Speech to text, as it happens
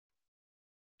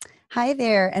Hi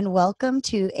there, and welcome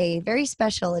to a very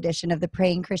special edition of the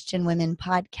Praying Christian Women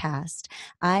podcast.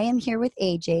 I am here with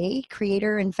AJ,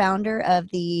 creator and founder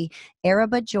of the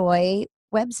Arabah Joy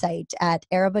website at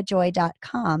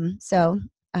arabahjoy.com. So,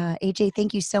 AJ,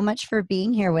 thank you so much for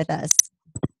being here with us.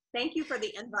 Thank you for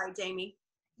the invite, Jaime.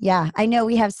 Yeah, I know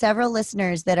we have several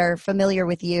listeners that are familiar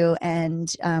with you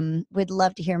and would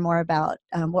love to hear more about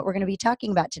what we're going to be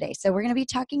talking about today. So, we're going to be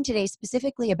talking today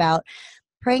specifically about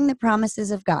praying the promises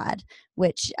of God,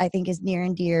 which I think is near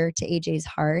and dear to AJ's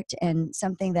heart and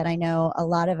something that I know a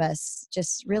lot of us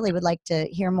just really would like to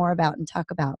hear more about and talk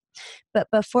about. But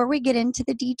before we get into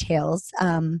the details,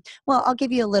 I'll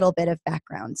give you a little bit of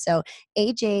background. So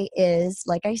AJ is,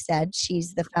 like I said,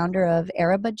 she's the founder of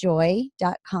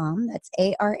ArabahJoy.com. That's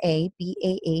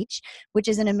ARABAH, which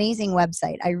is an amazing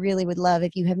website. I really would love,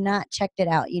 if you have not checked it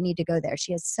out, you need to go there.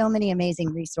 She has so many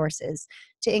amazing resources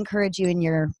to encourage you in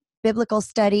your biblical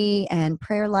study and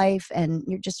prayer life and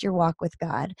your walk with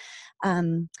God.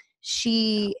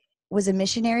 She was a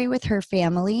missionary with her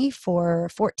family for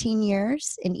 14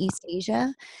 years in East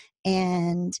Asia,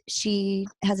 and she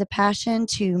has a passion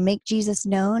to make Jesus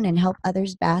known and help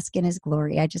others bask in his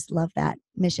glory. I just love that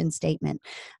mission statement.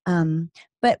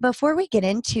 But before we get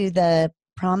into the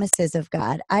promises of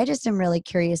God, I just am really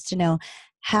curious to know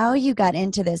how you got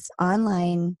into this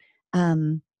online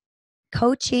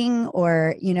coaching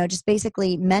or, just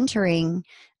basically mentoring.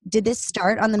 Did this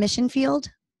start on the mission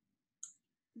field?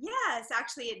 Yes,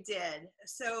 actually it did.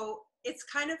 So it's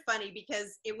kind of funny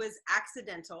because it was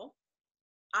accidental.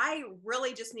 I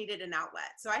really just needed an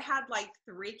outlet. So I had like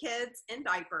 3 kids in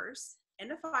diapers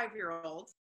and a 5-year-old.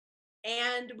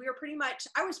 And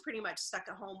I was pretty much stuck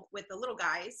at home with the little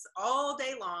guys all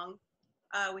day long.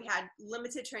 We had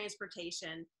limited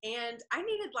transportation and I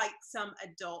needed like some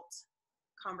adult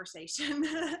conversation.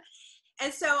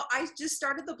 And so I just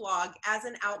started the blog as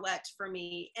an outlet for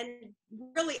me and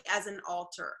really as an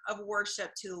altar of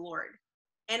worship to the Lord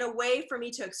and a way for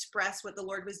me to express what the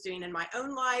Lord was doing in my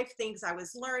own life, things I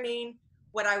was learning,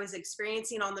 what I was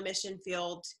experiencing on the mission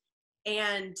field.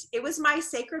 And it was my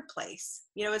sacred place.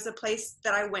 It was a place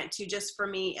that I went to just for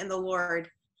me and the Lord.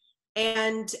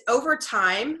 And over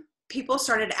time, people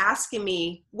started asking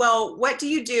me, well, what do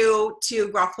you do to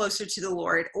draw closer to the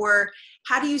Lord? Or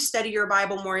how do you study your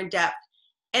Bible more in depth?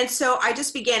 And so I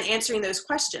just began answering those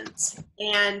questions,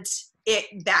 and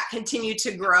that continued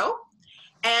to grow.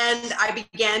 And I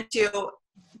began to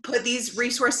put these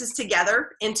resources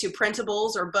together into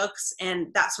printables or books and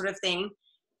that sort of thing.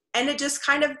 And it just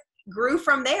kind of grew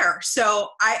from there. So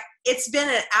it's been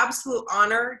an absolute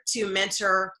honor to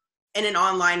mentor in an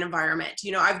online environment.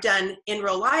 I've done in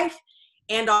real life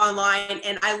and online,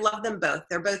 and I love them both.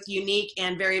 They're both unique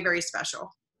and very, very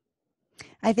special.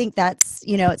 I think that's,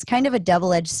 it's kind of a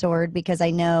double-edged sword, because I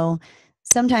know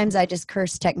sometimes I just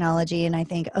curse technology and I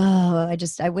think, oh,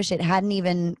 I wish it hadn't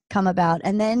even come about.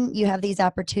 And then you have these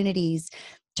opportunities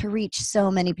to reach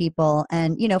so many people.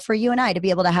 And, for you and I to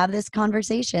be able to have this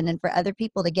conversation and for other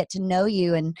people to get to know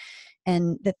you and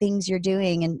the things you're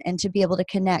doing and to be able to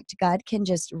connect. God can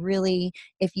just really,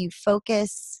 if you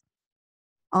focus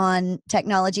on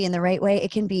technology in the right way,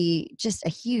 it can be just a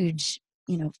huge,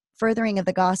 furthering of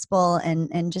the gospel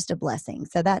and just a blessing.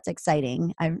 So that's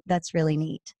exciting. That's really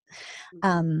neat.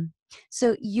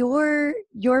 So your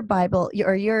Bible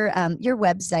or your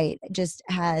website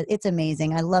it's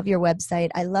amazing. I love your website.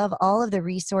 I love all of the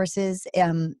resources.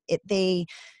 They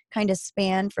kind of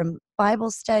span from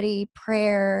Bible study,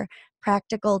 prayer,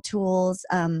 practical tools.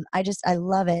 I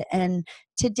love it. And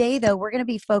today, though, we're going to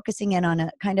be focusing in on a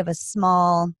kind of a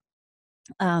small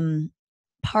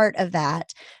part of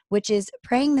that, which is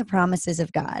praying the promises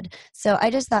of God. So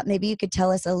I just thought maybe you could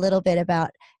tell us a little bit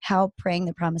about how praying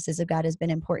the promises of God has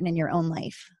been important in your own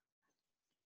life.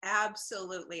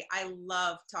 Absolutely. I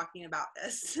love talking about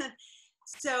this.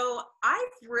 So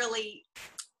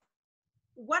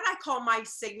what I call my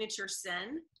signature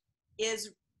sin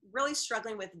is really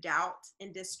struggling with doubt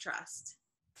and distrust.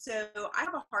 So I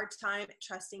have a hard time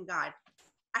trusting God.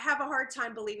 I have a hard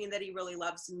time believing that he really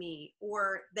loves me,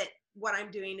 or that what I'm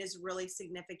doing is really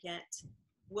significant.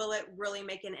 Will it really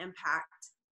make an impact?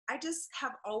 I just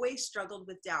have always struggled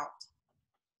with doubt.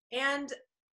 And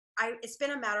it's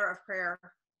been a matter of prayer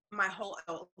my whole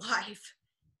life.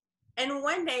 And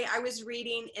one day I was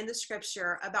reading in the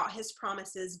scripture about his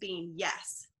promises being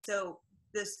yes. So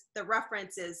the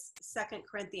reference is 2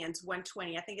 Corinthians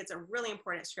 1:20. I think it's a really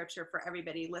important scripture for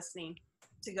everybody listening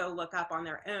to go look up on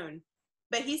their own.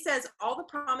 But he says all the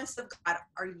promises of God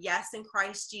are yes in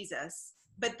Christ Jesus.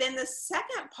 But then the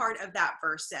second part of that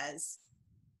verse says,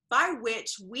 by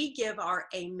which we give our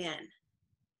amen.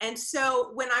 And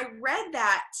so when I read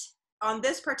that, on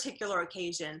this particular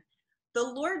occasion, the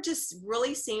Lord just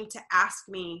really seemed to ask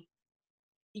me,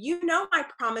 my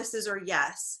promises are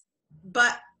yes,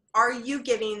 but are you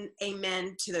giving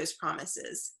amen to those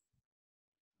promises?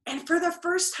 And for the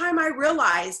first time, I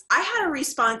realized I had a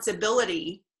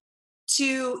responsibility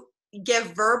to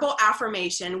give verbal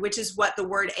affirmation, which is what the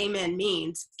word amen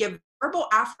means, give verbal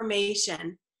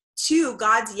affirmation to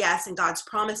God's yes and God's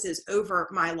promises over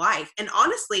my life. And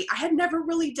honestly, I had never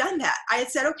really done that. I had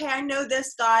said, okay, I know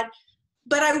this, God,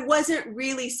 but I wasn't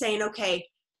really saying, okay,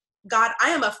 God, I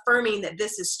am affirming that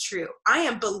this is true. I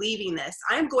am believing this.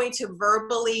 I am going to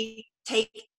verbally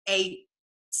take a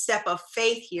step of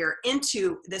faith here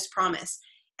into this promise.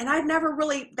 And I'd never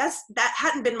really, that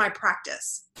hadn't been my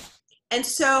practice. And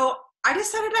so I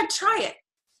decided I'd try it.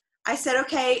 I said,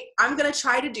 okay, I'm going to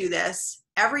try to do this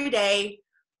every day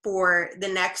for the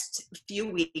next few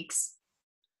weeks.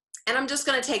 And I'm just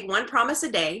going to take one promise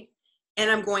a day and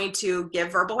I'm going to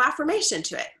give verbal affirmation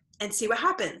to it and see what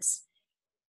happens.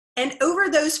 And over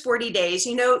those 40 days,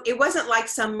 it wasn't like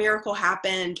some miracle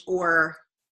happened or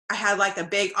I had like a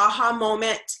big aha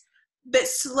moment. But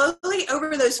slowly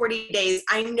over those 40 days,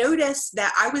 I noticed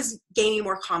that I was gaining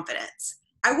more confidence.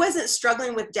 I wasn't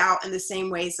struggling with doubt in the same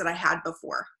ways that I had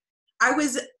before. I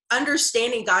was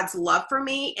understanding God's love for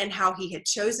me and how he had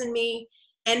chosen me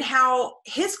and how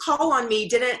his call on me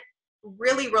didn't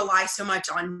really rely so much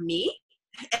on me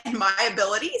and my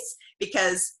abilities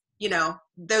because,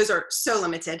 those are so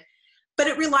limited, but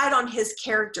it relied on his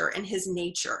character and his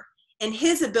nature and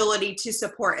his ability to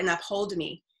support and uphold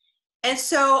me. And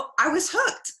so I was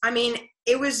hooked. I mean,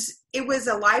 it was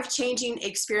a life-changing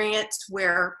experience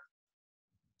where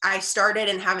I started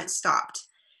and haven't stopped.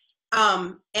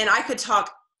 And I could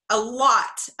talk a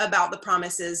lot about the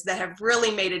promises that have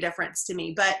really made a difference to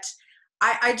me, but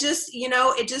I just,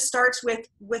 it just starts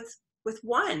with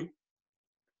one.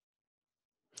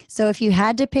 So if you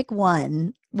had to pick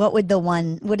one, what is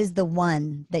the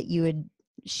one that you would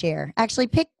share? Actually,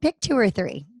 pick 2 or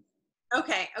 3.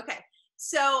 Okay.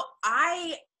 So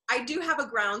I do have a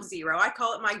ground zero. I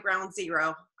call it my ground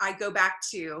zero. I go back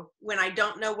to when I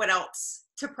don't know what else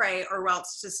to pray or what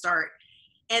else to start.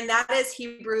 And that is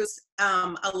Hebrews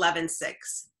 11:6.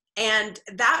 And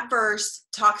that verse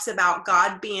talks about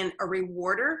God being a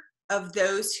rewarder of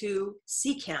those who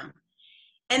seek him.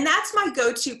 And that's my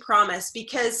go-to promise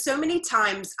because so many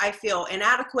times I feel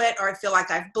inadequate or I feel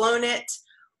like I've blown it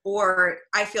or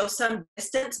I feel some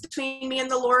distance between me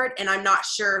and the Lord and I'm not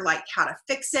sure like how to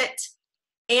fix it.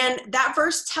 And that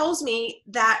verse tells me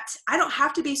that I don't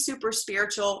have to be super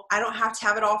spiritual. I don't have to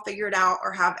have it all figured out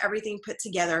or have everything put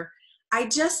together. I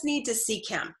just need to seek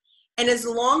him. And as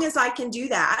long as I can do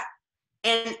that,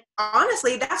 and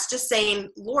honestly, that's just saying,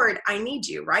 Lord, I need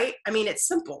you, right? I mean, it's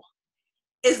simple.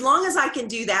 As long as I can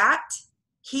do that,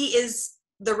 he is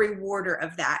the rewarder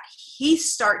of that. He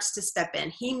starts to step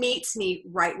in. He meets me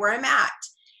right where I'm at.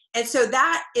 And so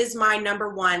that is my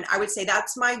number one. I would say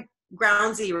that's my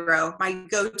ground zero, my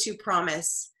go-to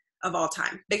promise of all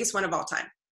time, biggest one of all time.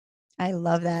 I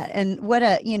love that. And what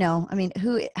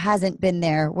who hasn't been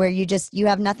there where you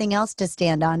have nothing else to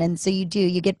stand on. And so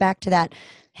you get back to that,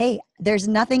 hey, there's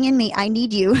nothing in me. I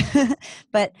need you.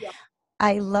 But yeah.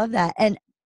 I love that. And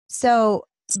so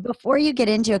before you get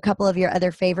into a couple of your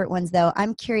other favorite ones though,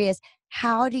 I'm curious,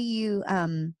 how do you,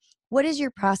 what is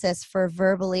your process for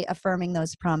verbally affirming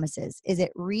those promises? Is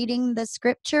it reading the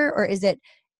scripture or is it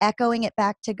echoing it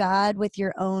back to God with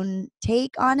your own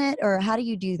take on it? Or how do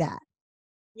you do that?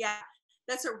 Yeah,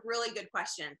 that's a really good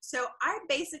question. So I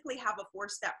basically have a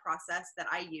 4-step process that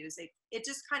I use. It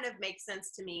just kind of makes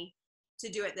sense to me to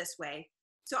do it this way.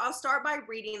 So I'll start by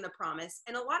reading the promise.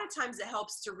 And a lot of times it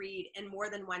helps to read in more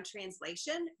than one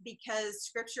translation because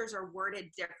scriptures are worded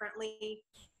differently.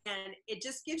 And it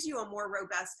just gives you a more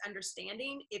robust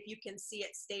understanding if you can see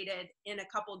it stated in a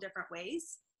couple different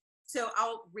ways. So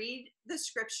I'll read the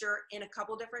scripture in a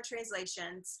couple different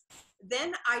translations.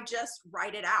 Then I just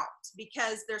write it out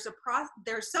because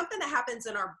there's something that happens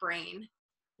in our brain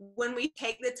when we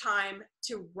take the time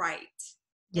to write.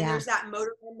 And there's that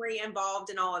motor memory involved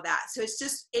and all of that. So it's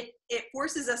just, it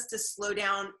forces us to slow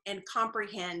down and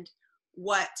comprehend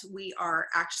what we are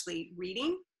actually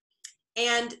reading.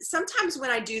 And sometimes when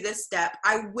I do this step,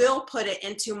 I will put it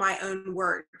into my own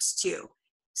words too.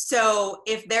 So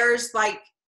if there's like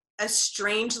a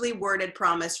strangely worded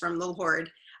promise from the Lord,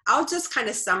 I'll just kind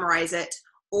of summarize it,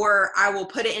 or I will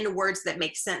put it into words that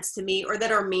make sense to me or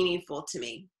that are meaningful to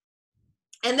me.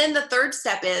 And then the third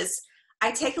step is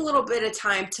I take a little bit of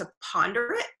time to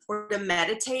ponder it or to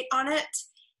meditate on it.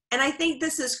 And I think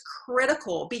this is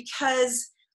critical because,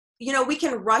 we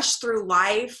can rush through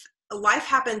life. Life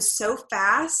happens so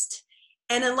fast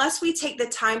And unless we take the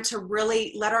time to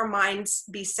really let our minds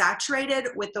be saturated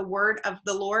with the word of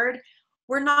the Lord,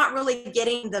 we're not really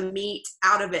getting the meat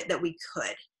out of it that we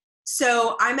could.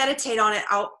 So I meditate on it.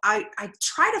 I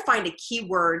try to find a key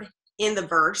word in the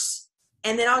verse,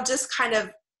 and then I'll just kind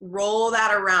of roll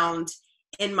that around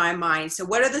in my mind. So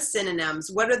what are the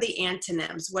synonyms? What are the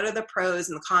antonyms? What are the pros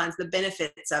and the cons, the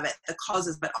benefits of it, the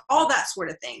causes, but all that sort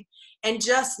of thing. And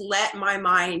just let my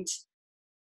mind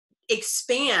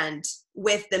expand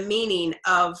with the meaning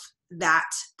of that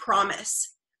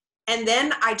promise. And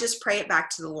then I just pray it back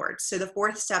to the Lord. So the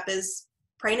fourth step is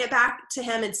praying it back to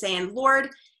him and saying, Lord,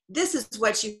 this is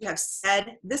what you have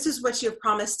said. This is what you have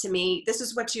promised to me. This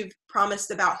is what you've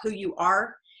promised about who you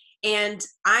are. And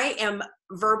I am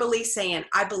verbally saying,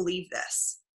 I believe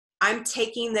this. I'm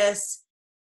taking this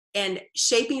and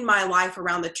shaping my life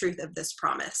around the truth of this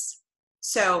promise.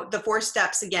 So the 4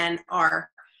 steps again are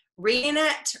reading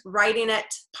it, writing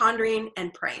it, pondering,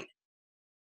 and praying.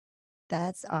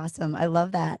 That's awesome. I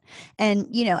love that. And,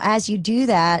 as you do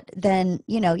that, then,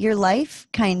 your life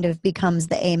kind of becomes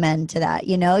the amen to that.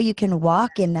 You can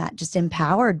walk in that just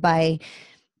empowered by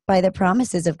the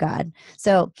promises of God.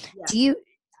 So Yeah.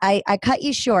 I cut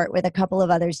you short with a couple of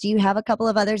others. Do you have a couple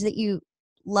of others that you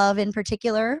love in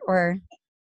particular, or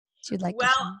you'd like to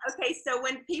Well, share? okay, so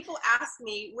when people ask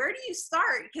me, where do you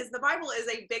start? Because the Bible is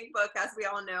a big book, as we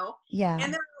all know, Yeah.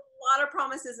 and there are a lot of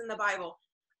promises in the Bible.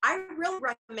 I really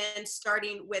recommend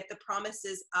starting with the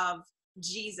promises of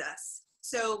Jesus.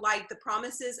 So like the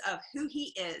promises of who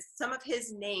he is, some of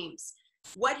his names,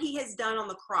 what he has done on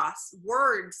the cross,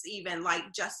 words even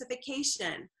like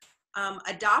justification,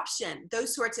 adoption,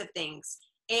 those sorts of things.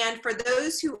 And for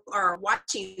those who are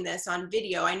watching this on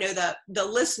video, I know the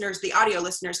listeners, the audio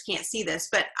listeners can't see this,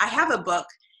 but I have a book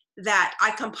that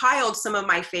I compiled some of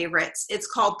my favorites. It's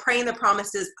called Praying the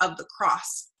Promises of the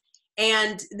Cross.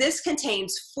 And this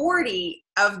contains 40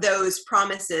 of those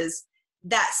promises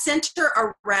that center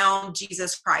around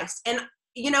Jesus Christ. And,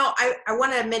 I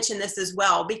want to mention this as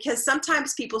well, because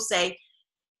sometimes people say,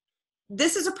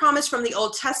 this is a promise from the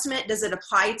Old Testament. Does it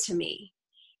apply to me?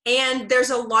 And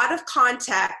there's a lot of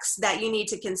context that you need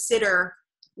to consider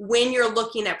when you're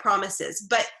looking at promises.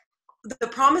 But the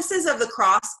promises of the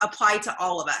cross apply to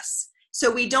all of us.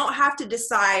 So we don't have to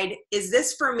decide, is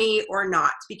this for me or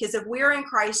not? Because if we're in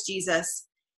Christ Jesus,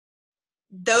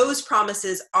 those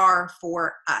promises are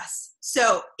for us.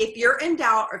 So if you're in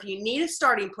doubt or if you need a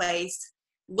starting place,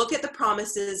 look at the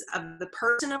promises of the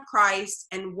person of Christ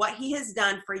and what he has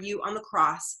done for you on the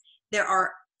cross. There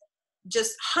are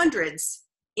just hundreds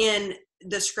in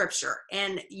the scripture,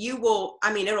 and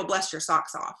it'll bless your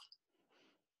socks off.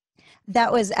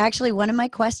 That was actually one of my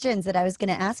questions that I was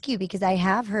going to ask you, because I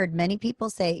have heard many people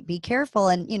say, be careful.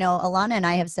 And, Alana and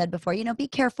I have said before, be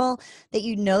careful that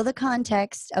you know the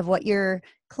context of what you're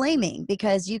claiming,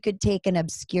 because you could take an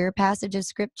obscure passage of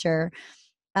scripture.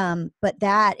 But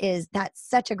that's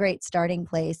such a great starting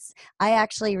place. I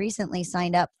actually recently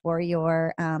signed up for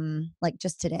your,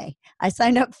 just today, I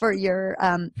signed up for your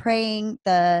praying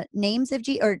the names of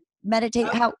Jesus, or meditate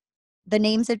the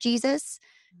names of Jesus.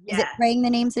 Is it Yes. praying the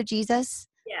names of Jesus?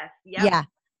 Yes. Yep. Yeah.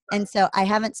 And so I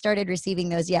haven't started receiving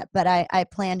those yet, but I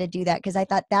plan to do that, because I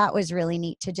thought that was really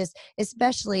neat to just,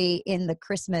 especially in the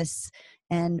Christmas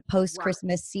and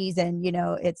post-Christmas season,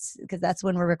 it's because that's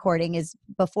when we're recording, is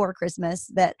before Christmas,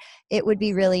 that it would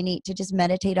be really neat to just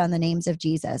meditate on the names of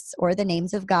Jesus or the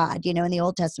names of God. In the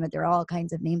Old Testament, there are all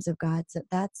kinds of names of God. So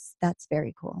that's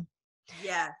very cool.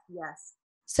 Yes. Yes.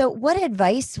 So what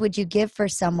advice would you give for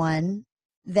someone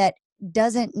that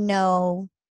doesn't know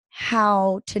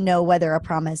how to know whether a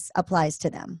promise applies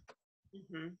to them?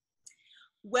 Mm-hmm.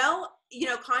 Well,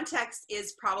 context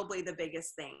is probably the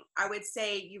biggest thing. I would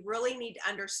say you really need to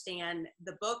understand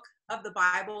the book of the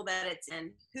Bible that it's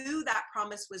in. Who that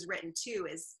promise was written to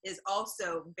is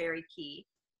also very key.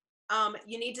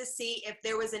 You need to see if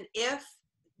there was an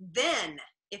then,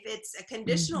 if it's a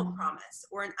conditional promise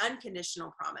or an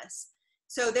unconditional promise.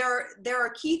 So there are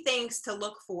key things to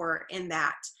look for in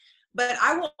that. But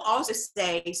I will also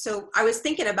say, so I was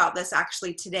thinking about this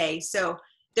actually today. So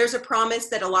there's a promise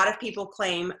that a lot of people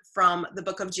claim from the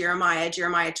book of Jeremiah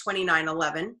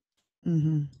 29:11,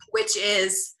 which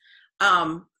is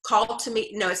call to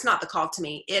me. No, it's not the call to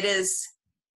me. It is,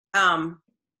 I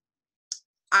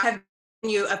have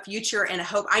given you a future and a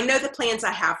hope. I know the plans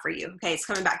I have for you. Okay, it's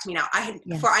coming back to me now. I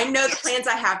know the plans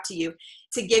I have to you,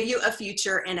 to give you a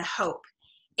future and a hope.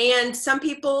 And some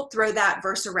people throw that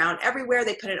verse around everywhere.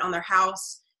 They put it on their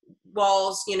house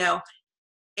walls,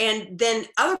 and then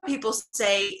other people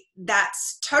say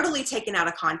that's totally taken out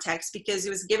of context, because it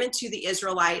was given to the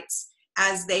Israelites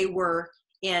as they were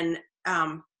in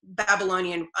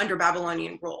under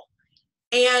Babylonian rule.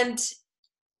 And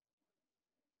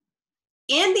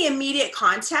in the immediate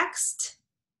context,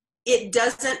 it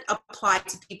doesn't apply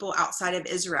to people outside of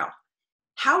Israel.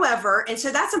 However, and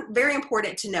so that's very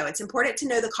important to know. It's important to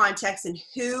know the context and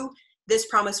who this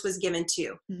promise was given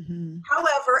to. Mm-hmm.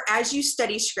 However, as you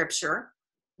study scripture,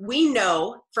 we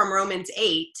know from Romans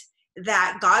 8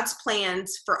 that God's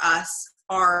plans for us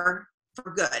are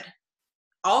for good.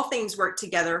 All things work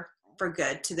together for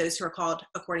good to those who are called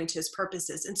according to his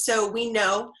purposes. And so we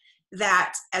know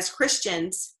that as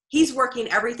Christians, he's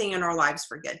working everything in our lives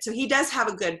for good. So he does have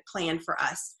a good plan for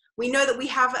us. We know that we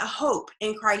have a hope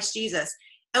in Christ Jesus.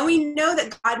 And we know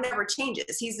that God never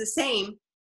changes. He's the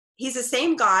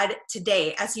same God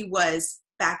today as he was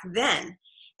back then.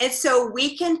 And so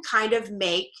we can kind of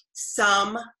make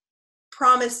some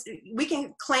promise, we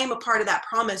can claim a part of that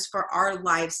promise for our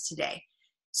lives today.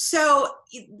 So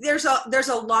there's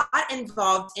a lot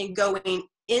involved in going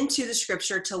into the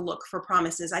scripture to look for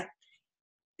promises.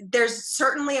 There's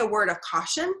certainly a word of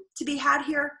caution to be had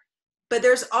here, but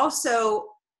there's also,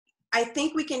 I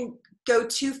think we can go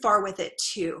too far with it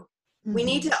too. Mm-hmm. We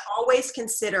need to always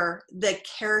consider the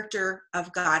character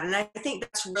of God. And I think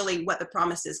that's really what the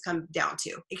promises come down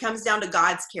to. It comes down to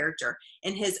God's character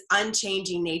and his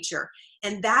unchanging nature.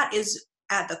 And that is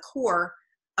at the core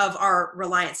of our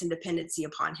reliance and dependency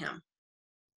upon him.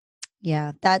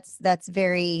 Yeah, that's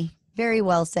very, very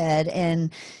well said.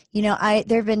 And,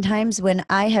 there have been times when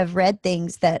I have read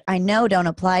things that I know don't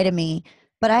apply to me,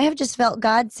 but I have just felt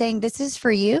God saying, this is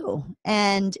for you.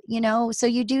 And, so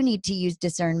you do need to use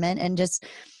discernment and just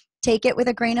take it with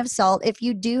a grain of salt. If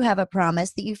you do have a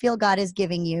promise that you feel God is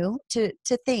giving you to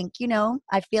think,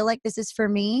 I feel like this is for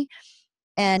me.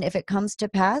 And if it comes to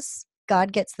pass,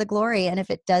 God gets the glory. And if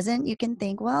it doesn't, you can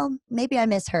think, well, maybe I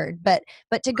misheard. But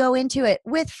to go into it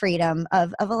with freedom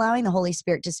of allowing the Holy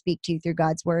Spirit to speak to you through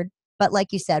God's word. But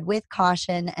like you said, with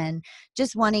caution and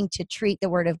just wanting to treat the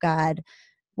word of God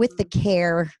with the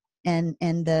care and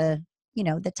the,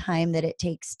 the time that it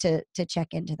takes to check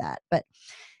into that. But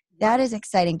that is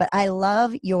exciting. But I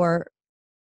love your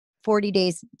 40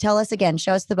 days. Tell us again,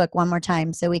 show us the book one more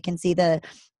time so we can see the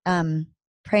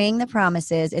praying the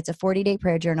promises. It's a 40-day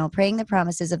prayer journal, praying the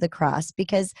promises of the cross,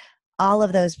 because all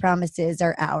of those promises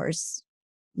are ours,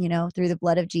 through the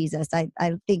blood of Jesus. I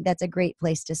think that's a great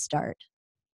place to start.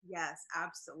 Yes,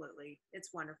 absolutely. It's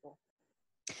wonderful.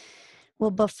 Well,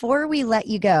 before we let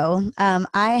you go,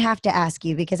 I have to ask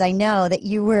you, because I know that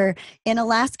you were in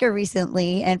Alaska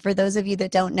recently. And for those of you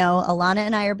that don't know, Alana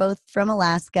and I are both from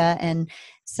Alaska. And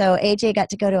so AJ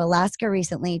got to go to Alaska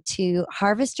recently to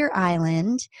Harvester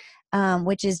Island,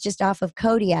 which is just off of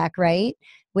Kodiak, right?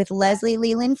 With Leslie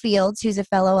Leland Fields, who's a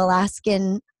fellow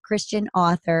Alaskan Christian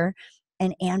author.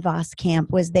 And Ann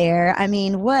Voskamp was there. I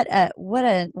mean, what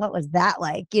was that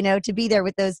like, to be there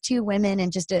with those two women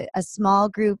and just a small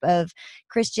group of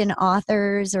Christian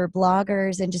authors or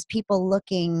bloggers and just people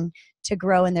looking to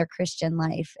grow in their Christian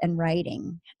life and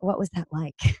writing. What was that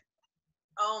like?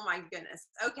 Oh my goodness.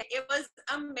 Okay. It was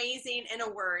amazing in a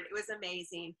word. It was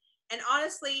amazing. And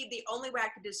honestly, the only way I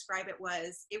could describe it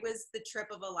was the trip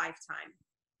of a lifetime.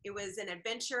 It was an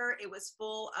adventure. It was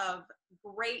full of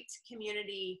great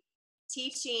community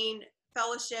teaching,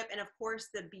 fellowship, and of course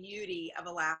the beauty of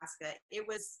Alaska. It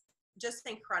was just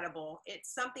incredible.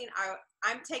 It's something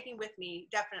I'm taking with me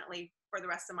definitely for the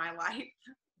rest of my life.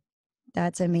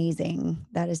 That's amazing.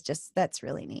 That's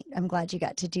really neat. I'm glad you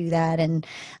got to do that. And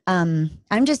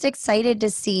I'm just excited to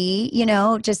see,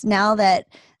 just now that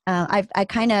I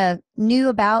kind of knew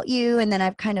about you, and then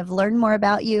I've kind of learned more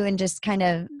about you, and just kind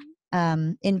of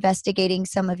investigating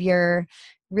some of your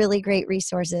really great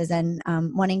resources and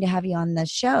wanting to have you on the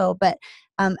show. But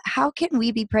how can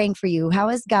we be praying for you? How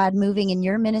is God moving in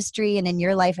your ministry and in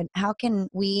your life? And how can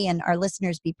we and our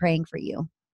listeners be praying for you?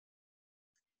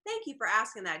 Thank you for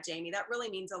asking that, Jamie. That really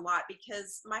means a lot,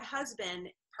 because my husband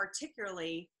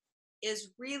particularly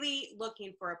is really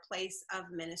looking for a place of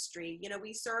ministry.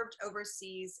 We served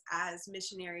overseas as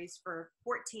missionaries for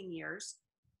 14 years,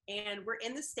 and we're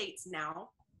in the States now.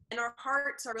 And our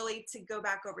hearts are really to go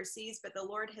back overseas, but the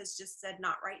Lord has just said,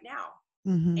 not right now.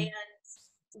 Mm-hmm. And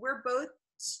we're both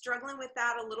struggling with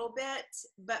that a little bit,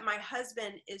 but my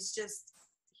husband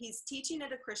he's teaching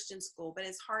at a Christian school, but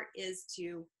his heart is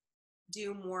to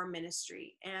do more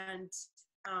ministry. And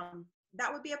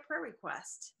that would be a prayer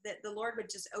request, that the Lord would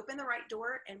just open the right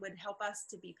door and would help us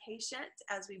to be patient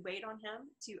as we wait on him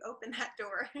to open that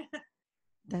door.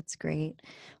 That's great.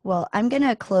 Well, I'm going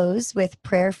to close with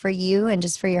prayer for you and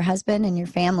just for your husband and your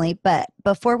family. But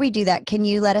before we do that, can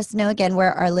you let us know again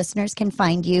where our listeners can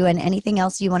find you and anything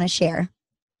else you want to share?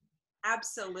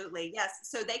 Absolutely. Yes.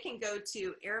 So they can go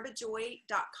to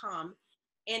arabahjoy.com.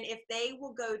 And if they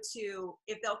will go to,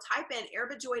 if they'll type in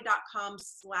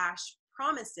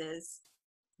arabahjoy.com/promises,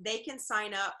 they can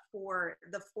sign up for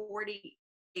the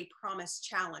 40-day promise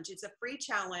challenge. It's a free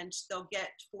challenge. They'll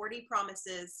get 40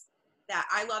 promises that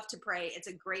I love to pray. It's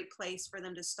a great place for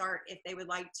them to start if they would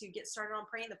like to get started on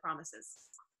praying the promises.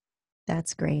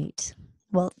 That's great.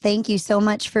 Well, thank you so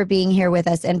much for being here with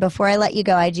us. And before I let you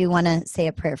go, I do want to say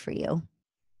a prayer for you.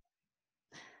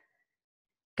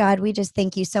 God, we just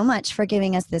thank you so much for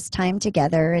giving us this time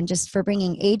together and just for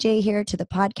bringing AJ here to the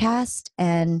podcast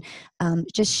and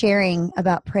just sharing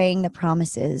about praying the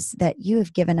promises that you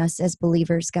have given us as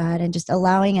believers, God, and just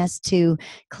allowing us to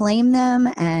claim them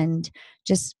and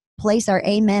just place our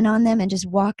amen on them and just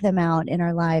walk them out in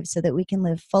our lives so that we can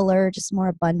live fuller, just more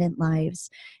abundant lives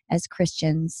as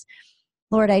Christians.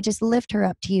 Lord, I just lift her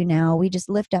up to you now. We just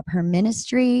lift up her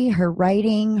ministry, her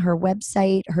writing, her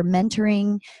website, her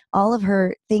mentoring, all of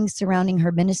her things surrounding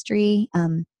her ministry.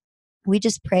 We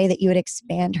just pray that you would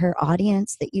expand her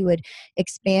audience, that you would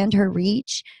expand her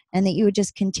reach, and that you would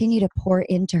just continue to pour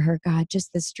into her, God,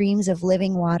 just the streams of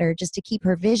living water, just to keep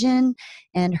her vision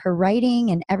and her writing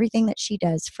and everything that she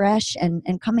does fresh and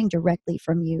coming directly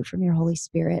from you, from your Holy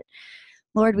Spirit.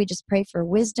 Lord, we just pray for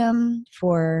wisdom,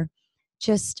 for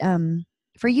just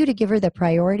for you to give her the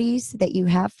priorities that you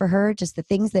have for her, just the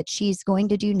things that she's going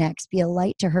to do next, be a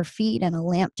light to her feet and a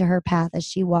lamp to her path as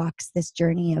she walks this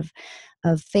journey of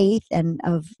faith and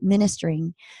of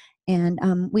ministering. And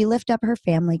we lift up her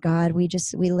family, God. We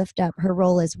lift up her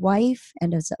role as wife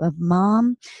and as a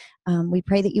mom. We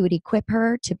pray that you would equip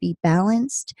her to be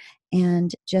balanced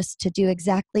and just to do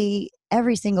exactly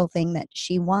every single thing that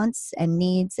she wants and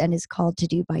needs and is called to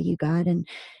do by you, God. And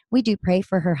we do pray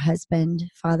for her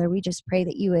husband, Father. We just pray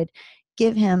that you would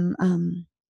give him,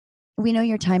 we know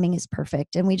your timing is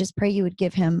perfect, and we just pray you would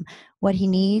give him what he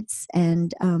needs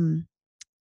and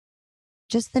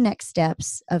just the next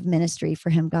steps of ministry for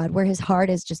him, God, where his heart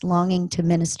is just longing to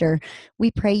minister.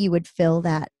 We pray you would fill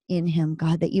that in him,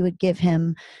 God, that you would give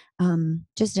him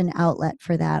just an outlet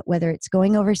for that, whether it's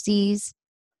going overseas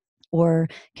or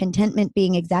contentment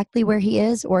being exactly where he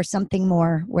is or something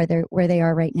more where they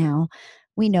are right now.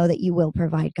 We know that you will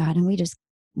provide, God, and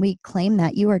we claim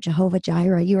that you are Jehovah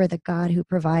Jireh. You are the God who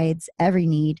provides every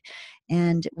need.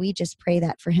 And we just pray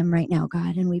that for him right now,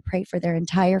 God. And we pray for their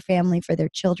entire family, for their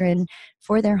children,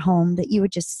 for their home, that you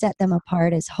would just set them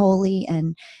apart as holy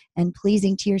and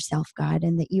pleasing to yourself, God,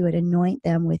 and that you would anoint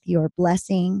them with your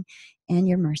blessing and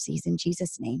your mercies. In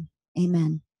Jesus' name,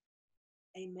 amen.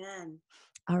 Amen.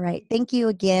 All right. Thank you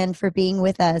again for being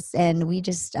with us. And we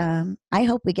just, I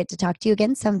hope we get to talk to you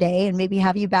again someday and maybe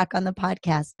have you back on the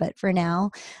podcast. But for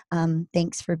now,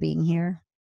 thanks for being here.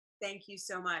 Thank you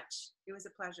so much. It was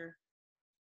a pleasure.